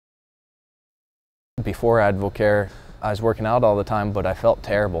Before AdvoCare, I was working out all the time, but I felt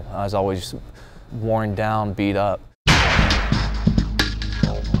terrible. I was always worn down, beat up.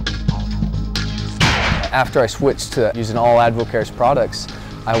 After I switched to using all AdvoCare's products,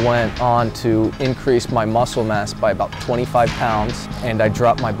 I went on to increase my muscle mass by about 25 pounds, and I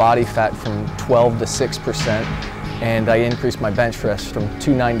dropped my body fat from 12 to 6%, and I increased my bench press from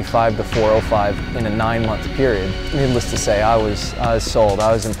 295 to 405 in a 9-month period. Needless to say, I was sold.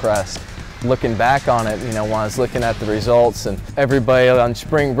 I was impressed. Looking back on it, you know, when I was looking at the results, and everybody on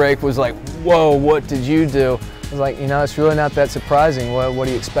spring break was like, "Whoa, what did you do?" I was like, you know, it's really not that surprising. What do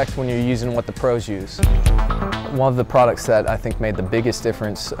you expect when you're using what the pros use? One of the products that I think made the biggest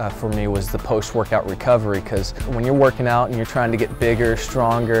difference for me was the post-workout recovery, because when you're working out and you're trying to get bigger,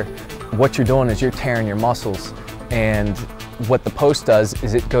 stronger, what you're doing is you're tearing your muscles, and what the post does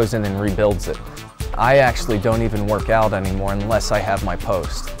is it goes in and rebuilds it. I actually don't even work out anymore unless I have my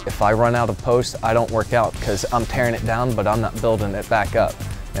post. If I run out of post, I don't work out because I'm tearing it down, but I'm not building it back up.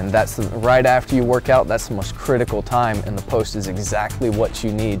 And that's right after you work out, that's the most critical time, and the post is exactly what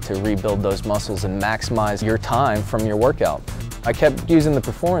you need to rebuild those muscles and maximize your time from your workout. I kept using the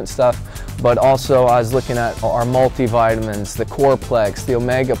performance stuff, but also I was looking at our multivitamins, the Coreplex, the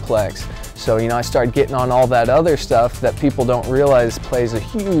Omegaplex. So, you know, I started getting on all that other stuff that people don't realize plays a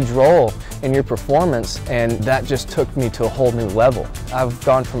huge role in your performance, and that just took me to a whole new level. I've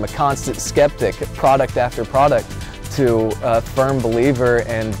gone from a constant skeptic, product after product, to a firm believer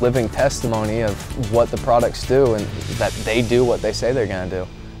and living testimony of what the products do and that they do what they say they're going to do.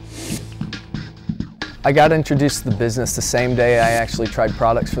 I got introduced to the business the same day I actually tried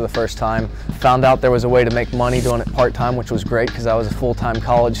products for the first time. Found out there was a way to make money doing it part-time, which was great because I was a full-time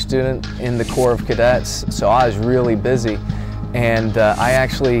college student in the Corps of Cadets, so I was really busy. And I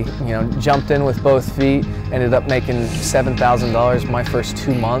actually, jumped in with both feet, ended up making $7,000 my first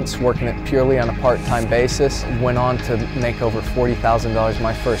 2 months, working it purely on a part-time basis. Went on to make over $40,000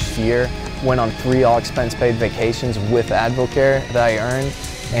 my first year. Went on 3 all-expense-paid vacations with AdvoCare that I earned.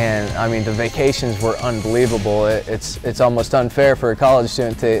 And I mean, the vacations were unbelievable. It's almost unfair for a college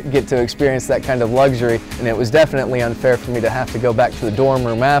student to get to experience that kind of luxury, and it was definitely unfair for me to have to go back to the dorm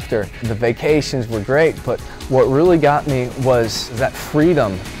room after. The vacations were great, but what really got me was that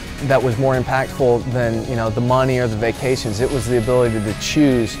freedom that was more impactful than the money or the vacations. It was the ability to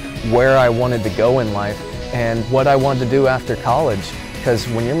choose where I wanted to go in life and what I wanted to do after college. Because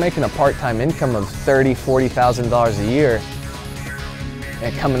when you're making a part-time income of $30,000, $40,000 a year,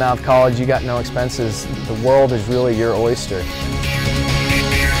 and coming out of college, you got no expenses, the world is really your oyster.